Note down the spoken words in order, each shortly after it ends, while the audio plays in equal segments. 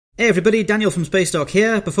Hey everybody, Daniel from Spacedock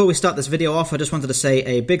here. Before we start this video off, I just wanted to say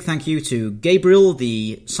a big thank you to Gabriel,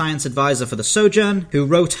 the science advisor for the Sojourn, who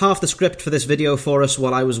wrote half the script for this video for us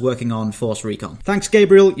while I was working on Force Recon. Thanks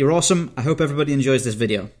Gabriel, you're awesome. I hope everybody enjoys this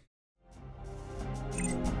video.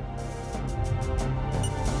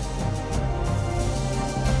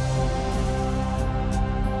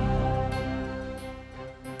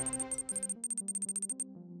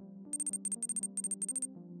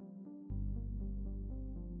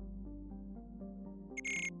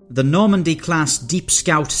 The Normandy Class Deep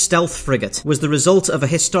Scout Stealth Frigate was the result of a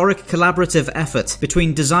historic collaborative effort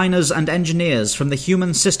between designers and engineers from the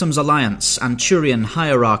Human Systems Alliance and Turian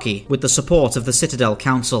hierarchy, with the support of the Citadel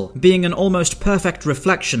Council. Being an almost perfect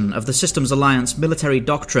reflection of the Systems Alliance military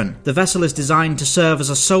doctrine, the vessel is designed to serve as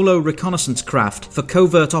a solo reconnaissance craft for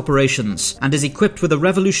covert operations, and is equipped with a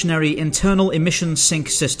revolutionary internal emission sink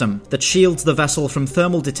system that shields the vessel from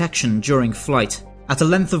thermal detection during flight. At a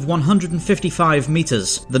length of 155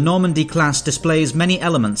 meters, the Normandy class displays many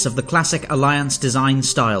elements of the classic Alliance design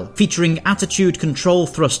style, featuring attitude control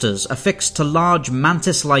thrusters affixed to large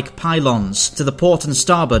mantis-like pylons to the port and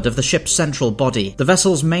starboard of the ship's central body. The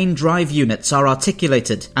vessel's main drive units are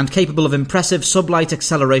articulated and capable of impressive sublight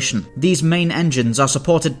acceleration. These main engines are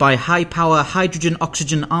supported by high-power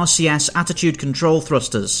hydrogen-oxygen RCS attitude control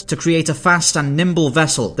thrusters to create a fast and nimble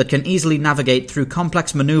vessel that can easily navigate through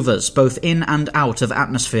complex maneuvers both in and out of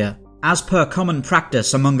atmosphere. As per common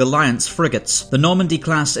practice among Alliance frigates, the Normandy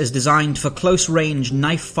class is designed for close-range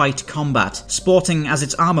knife-fight combat, sporting as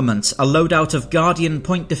its armament a loadout of Guardian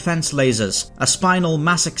point defense lasers, a spinal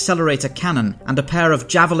mass accelerator cannon, and a pair of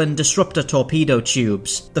Javelin disruptor torpedo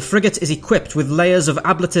tubes. The frigate is equipped with layers of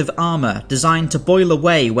ablative armor designed to boil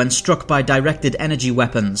away when struck by directed energy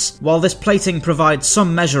weapons. While this plating provides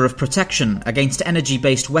some measure of protection against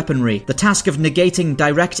energy-based weaponry, the task of negating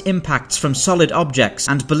direct impacts from solid objects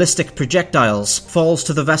and ballistic projectiles falls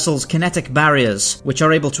to the vessel's kinetic barriers, which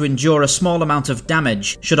are able to endure a small amount of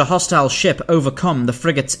damage should a hostile ship overcome the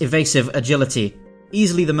frigate's evasive agility.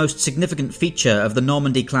 Easily the most significant feature of the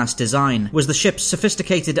Normandy class design was the ship's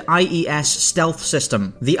sophisticated IES stealth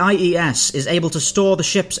system. The IES is able to store the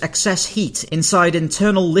ship's excess heat inside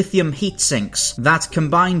internal lithium heat sinks that,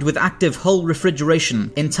 combined with active hull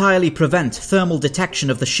refrigeration, entirely prevent thermal detection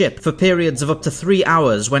of the ship for periods of up to 3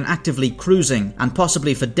 hours when actively cruising, and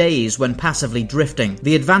possibly for days when passively drifting.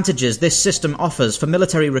 The advantages this system offers for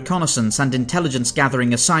military reconnaissance and intelligence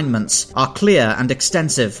gathering assignments are clear and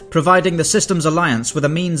extensive, providing the Systems Alliance with a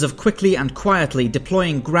means of quickly and quietly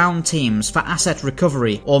deploying ground teams for asset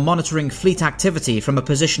recovery or monitoring fleet activity from a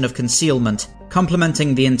position of concealment.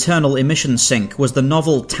 Complementing the internal emission sink was the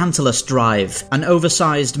novel Tantalus drive, an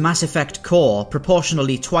oversized Mass Effect core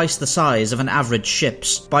proportionally twice the size of an average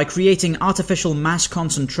ship's. By creating artificial mass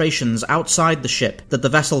concentrations outside the ship that the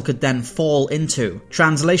vessel could then fall into,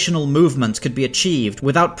 translational movement could be achieved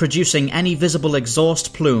without producing any visible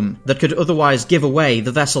exhaust plume that could otherwise give away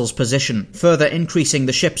the vessel's position, further increasing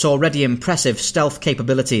the ship's already impressive stealth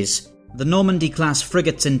capabilities. The Normandy-class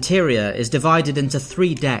frigate's interior is divided into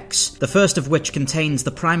 3 decks, the first of which contains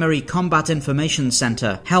the primary combat information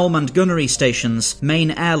center, helm and gunnery stations,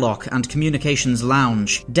 main airlock and communications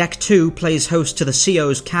lounge. Deck 2 plays host to the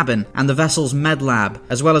CO's cabin and the vessel's med lab,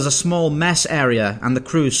 as well as a small mess area and the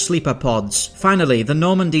crew's sleeper pods. Finally, the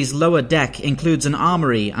Normandy's lower deck includes an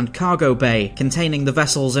armory and cargo bay containing the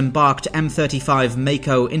vessel's embarked M35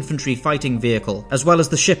 Mako infantry fighting vehicle, as well as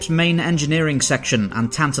the ship's main engineering section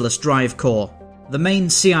and Tantalus drive core. The main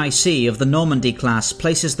CIC of the Normandy class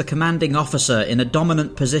places the commanding officer in a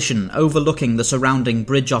dominant position overlooking the surrounding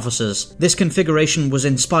bridge officers. This configuration was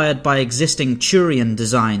inspired by existing Turian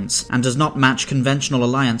designs and does not match conventional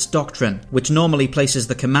Alliance doctrine, which normally places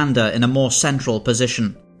the commander in a more central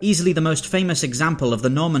position. Easily the most famous example of the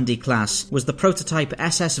Normandy class was the prototype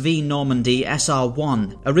SSV Normandy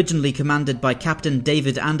SR-1, originally commanded by Captain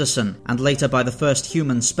David Anderson and later by the first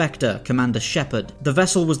human Spectre, Commander Shepard. The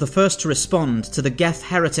vessel was the first to respond to the Geth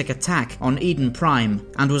heretic attack on Eden Prime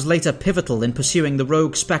and was later pivotal in pursuing the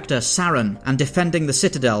rogue Spectre Saren and defending the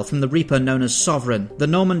Citadel from the Reaper known as Sovereign. The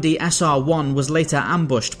Normandy SR-1 was later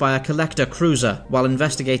ambushed by a collector cruiser while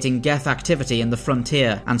investigating Geth activity in the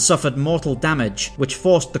frontier and suffered mortal damage, which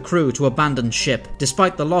forced the crew to abandon ship.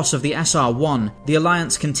 Despite the loss of the SR-1, the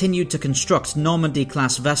Alliance continued to construct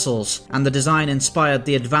Normandy-class vessels, and the design inspired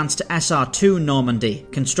the advanced SR-2 Normandy,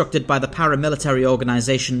 constructed by the paramilitary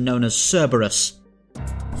organization known as Cerberus.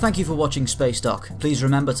 Thank you for watching Spacedock. Please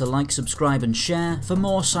remember to like, subscribe and share for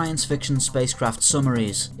more science fiction spacecraft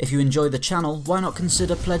summaries. If you enjoy the channel, why not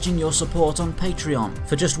consider pledging your support on Patreon?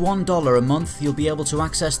 For just $1 a month, you'll be able to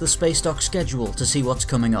access the Spacedock schedule to see what's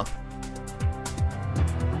coming up.